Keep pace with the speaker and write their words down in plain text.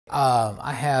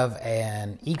I have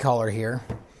an e-collar here,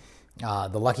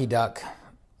 the Lucky Duck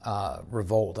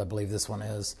Revolt, I believe this one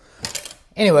is.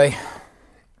 Anyway,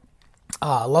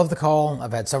 I love the call.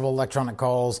 I've had several electronic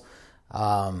calls.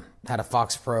 Had a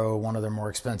Fox Pro, one of their more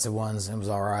expensive ones. It was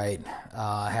all right.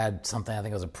 I had something, I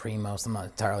think it was a Primos. I'm not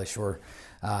entirely sure.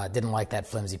 Didn't like that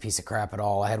flimsy piece of crap at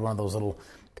all. I had one of those little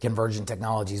Convergent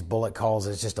Technologies bullet calls.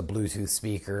 It's just a Bluetooth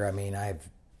speaker. I mean, I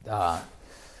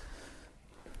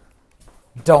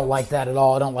don't like that at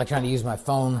all. I don't like trying to use my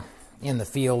phone in the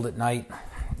field at night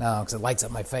because it lights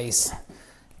up my face.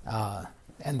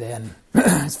 And then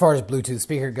as far as Bluetooth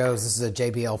speaker goes, this is a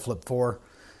JBL Flip 4.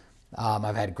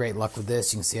 I've had great luck with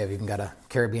this. You can see I've even got a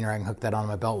carabiner. I can hook that on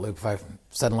my belt loop if I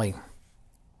suddenly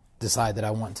decide that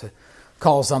I want to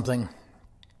call something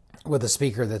with a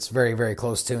speaker that's very, very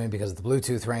close to me because of the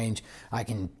Bluetooth range. I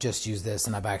can just use this,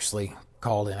 and I've actually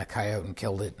called in a coyote and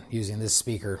killed it using this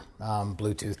speaker,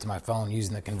 Bluetooth to my phone,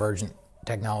 using the Convergent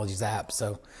Technologies app.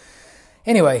 So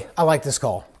anyway, I like this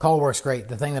call. Call works great.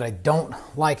 The thing that I don't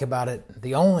like about it,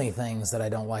 the only things that I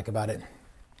don't like about it,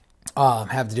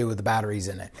 have to do with the batteries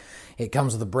in it. It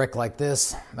comes with a brick like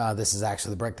this. This is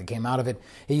actually the brick that came out of it.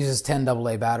 It uses 10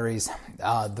 AA batteries.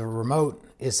 The remote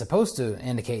is supposed to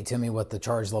indicate to me what the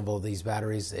charge level of these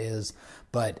batteries is,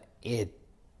 but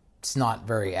it's not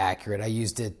very accurate. I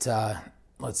used it,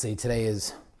 let's see, today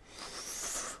is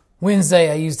Wednesday.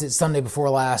 I used it Sunday before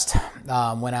last.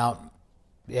 Went out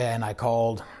and I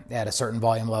called at a certain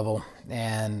volume level,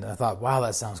 and I thought, wow,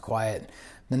 that sounds quiet.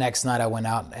 The next night I went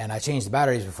out and I changed the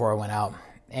batteries before I went out,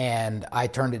 and I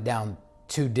turned it down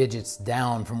 2 digits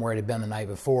down from where it had been the night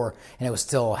before, and it was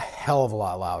still a hell of a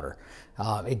lot louder.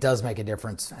 It does make a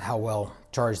difference how well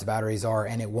charged the batteries are,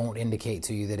 and it won't indicate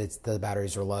to you that the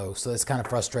batteries are low. So it's kind of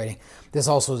frustrating. This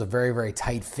also is a very, very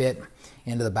tight fit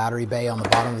into the battery bay on the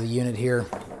bottom of the unit here.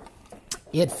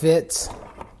 It fits,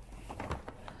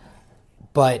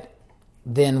 but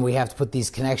then we have to put these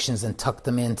connections and tuck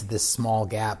them into this small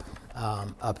gap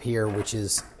up here, which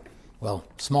is, well,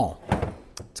 small.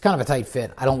 It's kind of a tight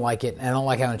fit. I don't like it, and I don't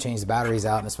like having to change the batteries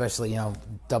out, and especially,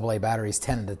 AA batteries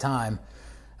 10 at a time.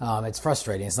 It's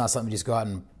frustrating. It's not something you just go out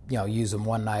and, use them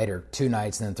one night or 2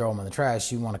 nights and then throw them in the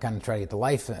trash. You want to kind of try to get the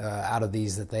life out of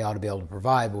these that they ought to be able to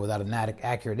provide, but without an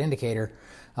accurate indicator,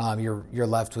 you're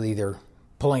left with either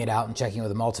pulling it out and checking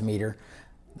with a multimeter,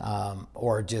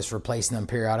 or just replacing them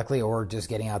periodically, or just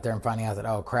getting out there and finding out that,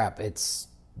 oh crap, it's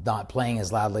not playing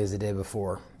as loudly as it did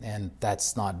before, and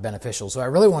that's not beneficial. So I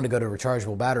really want to go to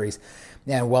rechargeable batteries,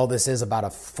 and while this is about a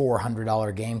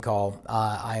 $400 game call,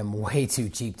 I am way too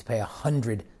cheap to pay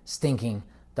 $100 stinking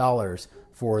dollars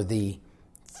for the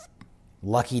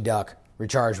Lucky Duck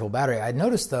rechargeable battery. I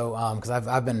noticed though, because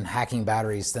I've been hacking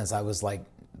batteries since I was like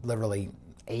literally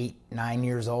 8-9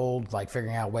 years old, like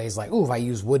figuring out ways like, if I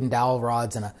use wooden dowel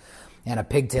rods and a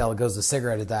pigtail that goes to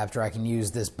cigarette adapter, I can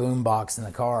use this boom box in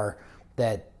the car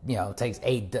that takes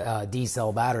 8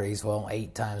 D-cell batteries. Well,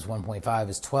 8 times 1.5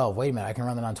 is 12. Wait a minute, I can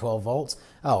run that on 12 volts?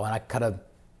 Oh, and I cut a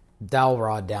dowel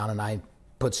rod down and I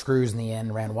put screws in the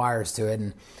end, ran wires to it,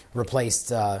 and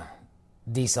replaced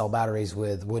D-cell batteries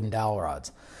with wooden dowel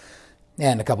rods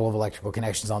and a couple of electrical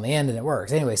connections on the end, and it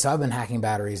works. Anyway, so I've been hacking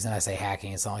batteries, and I say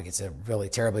hacking, it's not like it's a really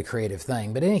terribly creative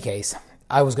thing, but in any case,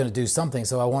 I was going to do something,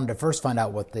 so I wanted to first find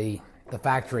out what the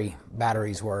factory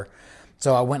batteries were.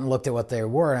 So I went and looked at what they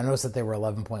were, and I noticed that they were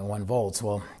 11.1 volts.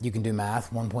 Well, you can do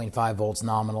math. 1.5 volts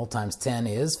nominal times 10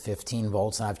 is 15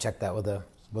 volts, and I've checked that with a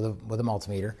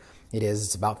multimeter.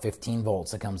 It's about 15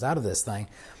 volts that comes out of this thing.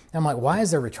 And I'm like, why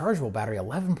is their rechargeable battery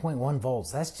 11.1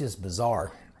 volts? That's just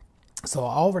bizarre. So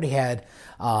I already had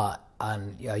a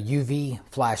UV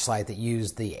flashlight that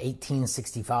used the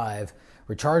 1865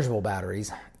 rechargeable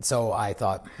batteries. So I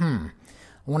thought, I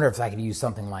wonder if I could use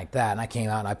something like that. And I came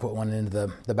out and I put one into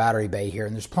the battery bay here,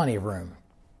 and there's plenty of room.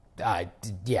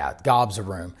 Gobs of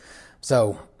room.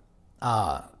 So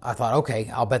I thought,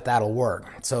 okay, I'll bet that'll work.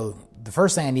 So the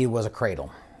first thing I needed was a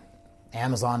cradle.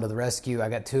 Amazon to the rescue. I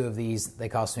got 2 of these. They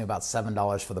cost me about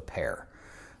 $7 for the pair.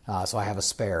 So I have a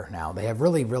spare now. They have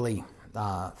really, really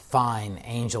fine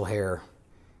angel hair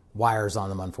wires on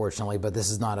them, unfortunately, but this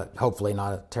is hopefully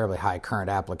not a terribly high current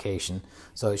application,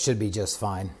 so it should be just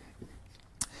fine.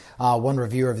 One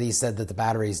reviewer of these said that the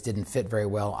batteries didn't fit very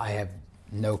well. I have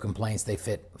no complaints. They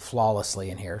fit flawlessly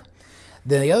in here.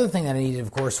 Then the other thing that I needed,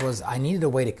 of course, was I needed a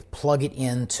way to plug it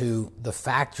into the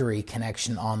factory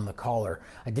connection on the collar.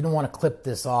 I didn't want to clip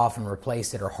this off and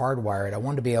replace it or hardwire it. I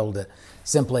wanted to be able to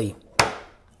simply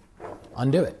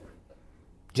undo it.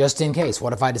 just in case.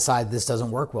 What if I decide this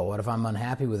doesn't work well? What if I'm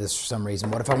unhappy with this for some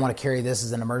reason? What if I want to carry this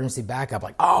as an emergency backup?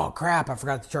 Like, oh crap, I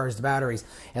forgot to charge the batteries.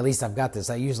 At least I've got this.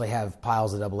 I usually have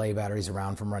piles of AA batteries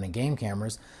around from running game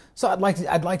cameras. So I'd like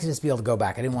to just be able to go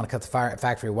back. I didn't want to cut the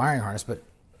factory wiring harness, but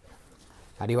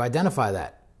how do you identify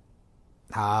that?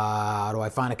 How do I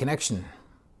find a connection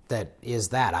that is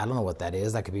that? I don't know what that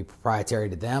is. That could be proprietary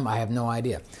to them. I have no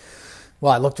idea.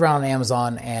 Well, I looked around on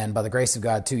Amazon, and by the grace of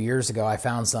God, 2 years ago, I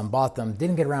found some, bought them,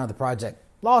 didn't get around to the project,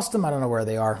 lost them, I don't know where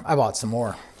they are. I bought some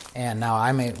more, and now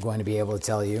I'm going to be able to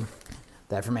tell you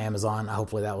that from Amazon.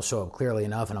 Hopefully that will show up clearly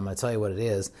enough, and I'm going to tell you what it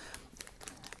is.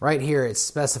 Right here, it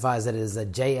specifies that it is a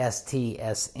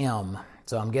JST-SM,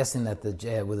 so I'm guessing that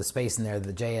with a space in there,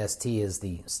 the JST is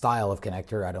the style of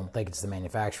connector. I don't think it's the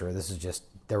manufacturer. This is just,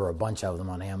 there were a bunch of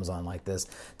them on Amazon like this,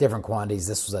 different quantities.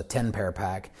 This was a 10-pair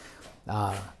pack.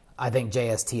 I think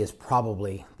JST is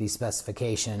probably the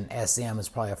specification. SM is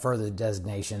probably a further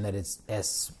designation that it's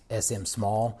SM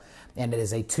small, and it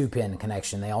is a 2-pin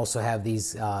connection. They also have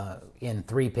these in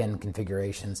 3-pin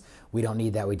configurations. We don't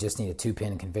need that. We just need a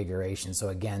 2-pin configuration. So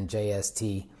again,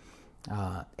 JST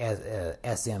SM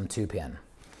 2-pin.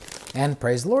 And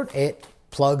praise the Lord, it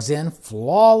plugs in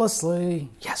flawlessly.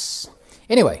 Yes.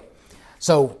 Anyway.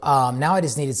 So now I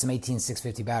just needed some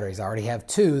 18650 batteries. I already have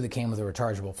 2 that came with a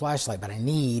rechargeable flashlight, but I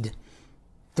need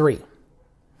 3.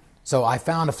 So I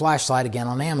found a flashlight again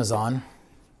on Amazon.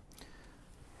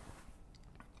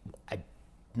 I'm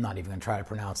not even going to try to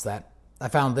pronounce that. I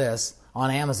found this on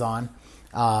Amazon.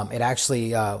 It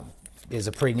actually is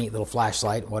a pretty neat little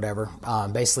flashlight, whatever.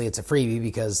 Basically, it's a freebie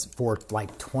because for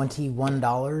like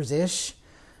 $21-ish,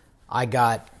 I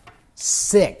got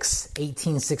 6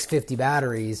 18650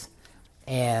 batteries.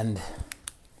 And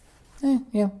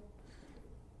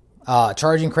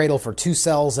charging cradle for 2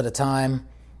 cells at a time,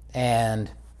 and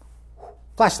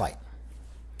flashlight.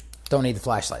 Don't need the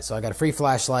flashlight. So I got a free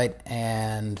flashlight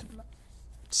and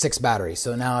 6 batteries.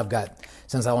 So now I've got,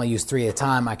 since I only use 3 at a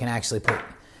time, I can actually put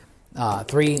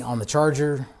 3 on the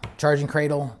charging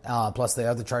cradle, plus the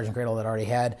other charging cradle that I already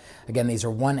had. Again, these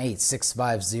are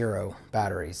 18650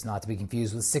 batteries, not to be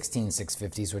confused with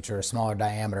 16650s, which are a smaller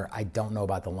diameter. I don't know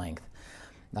about the length.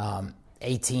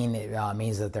 18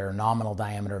 means that they're a nominal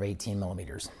diameter of 18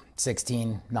 millimeters.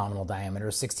 16 nominal diameter,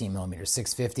 16 millimeters.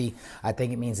 650, I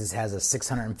think it means it has a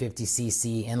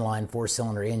 650cc inline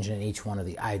 4-cylinder engine in each one of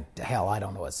the. Hell, I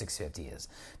don't know what 650 is.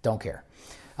 Don't care.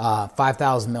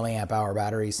 5,000 milliamp hour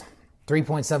batteries,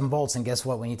 3.7 volts, and guess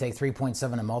what? When you take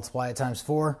 3.7 and multiply it times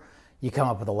 4, you come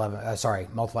up with 11.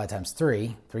 Multiply it times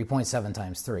 3. 3.7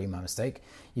 times 3. My mistake.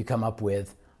 You come up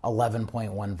with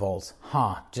 11.1 volts.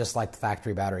 Just like the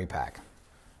factory battery pack.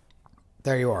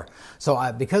 There you are.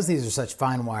 So because these are such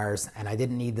fine wires, and I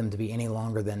didn't need them to be any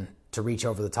longer than to reach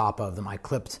over the top of them, I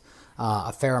clipped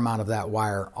a fair amount of that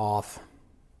wire off.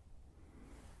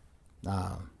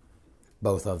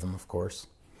 Both of them, of course.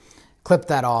 Clipped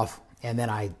that off, and then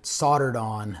I soldered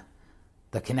on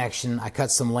the connection. I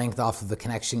cut some length off of the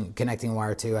connecting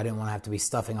wire too. I didn't want to have to be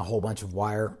stuffing a whole bunch of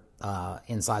wire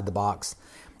inside the box.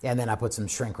 And then I put some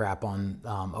shrink wrap on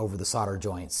over the solder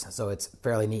joints. So it's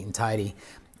fairly neat and tidy.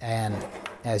 And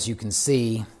as you can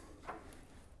see,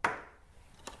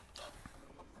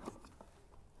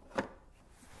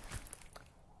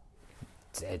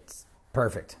 it's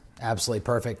perfect. Absolutely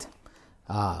perfect.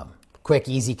 Quick,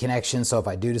 easy connection. So if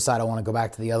I do decide I want to go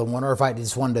back to the other one, or if I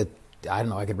just wanted to, I don't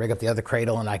know, I could rig up the other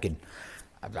cradle and I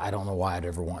don't know why I'd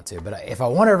ever want to, but if I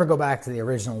want to ever go back to the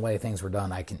original way things were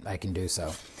done, I can do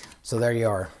so. So there you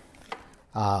are.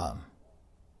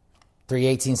 3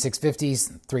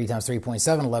 18650s, 3 times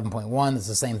 3.7, 11.1. That's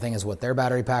the same thing as what their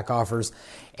battery pack offers.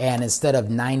 And instead of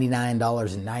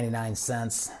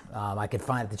 $99.99, I could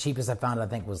find it. The cheapest I found, I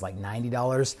think, was like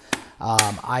 $90.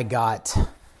 I got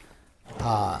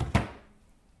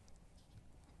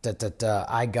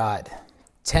I got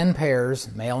 10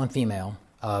 pairs, male and female,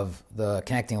 of the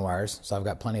connecting wires. So I've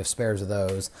got plenty of spares of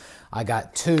those. I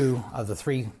got 2 of the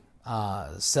 3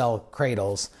 cell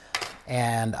cradles,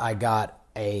 and I got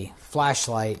a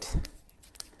flashlight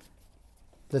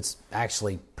that's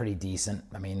actually pretty decent.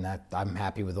 I mean, I'm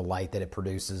happy with the light that it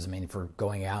produces. I mean, for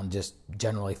going out and just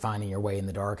generally finding your way in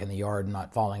the dark in the yard and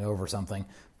not falling over something,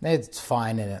 it's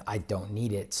fine, and I don't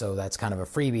need it. So that's kind of a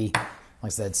freebie. Like I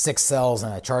said, 6 cells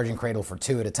and a charging cradle for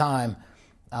 2 at a time.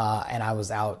 And I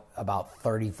was out about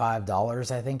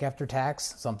 $35, I think, after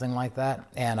tax, something like that.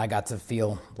 And I got to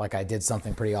feel like I did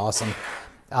something pretty awesome.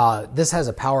 This has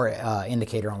a power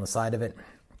indicator on the side of it.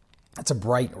 It's a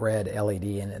bright red LED,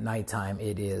 and at nighttime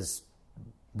it is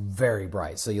very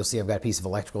bright. So you'll see I've got a piece of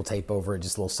electrical tape over it,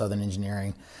 just a little Southern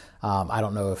Engineering. I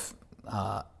don't know if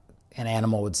an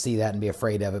animal would see that and be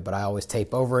afraid of it, but I always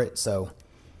tape over it. So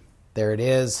there it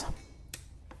is.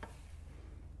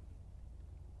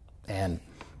 And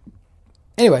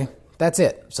anyway, that's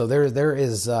it. So there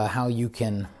is how you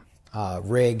can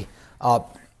rig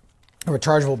up a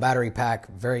rechargeable battery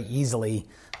pack very easily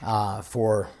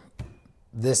for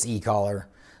this e-collar.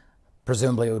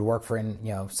 Presumably it would work for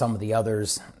some of the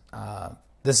others.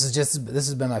 This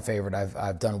has been my favorite.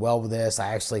 I've done well with this.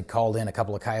 I actually called in a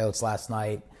couple of coyotes last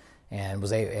night and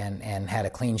and had a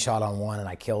clean shot on one, and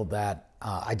I killed that.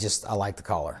 I like the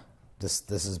collar. This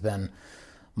has been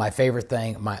my favorite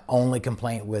thing. My only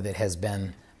complaint with it has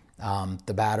been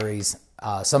the batteries.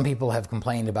 Some people have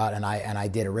complained about, and I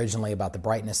did originally, about the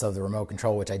brightness of the remote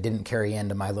control, which I didn't carry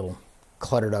into my little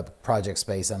cluttered up project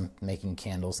space. I'm making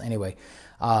candles anyway.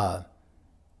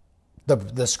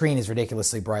 The screen is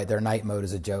ridiculously bright. Their night mode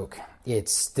is a joke.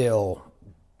 It's still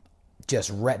just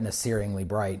retina-searingly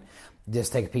bright.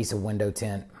 Just take a piece of window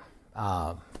tint.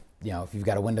 If you've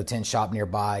got a window tint shop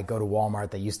nearby, go to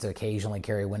Walmart. They used to occasionally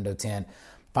carry window tint.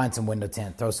 Find some window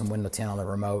tint, throw some window tint on the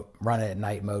remote, run it at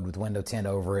night mode with window tint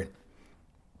over it.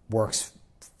 Works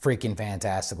freaking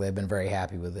fantastically. I've been very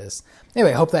happy with this.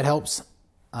 Anyway, I hope that helps.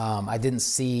 I didn't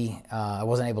see, I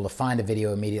wasn't able to find a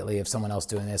video immediately of someone else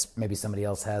doing this. Maybe somebody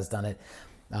else has done it.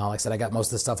 Like I said, I got most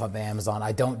of the stuff on Amazon.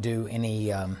 I don't do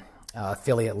any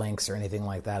affiliate links or anything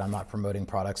like that. I'm not promoting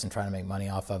products and trying to make money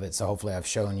off of it. So hopefully I've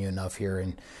shown you enough here,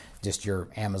 and just your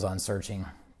Amazon searching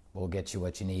will get you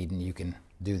what you need, and you can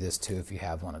do this too if you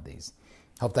have one of these.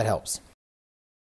 Hope that helps.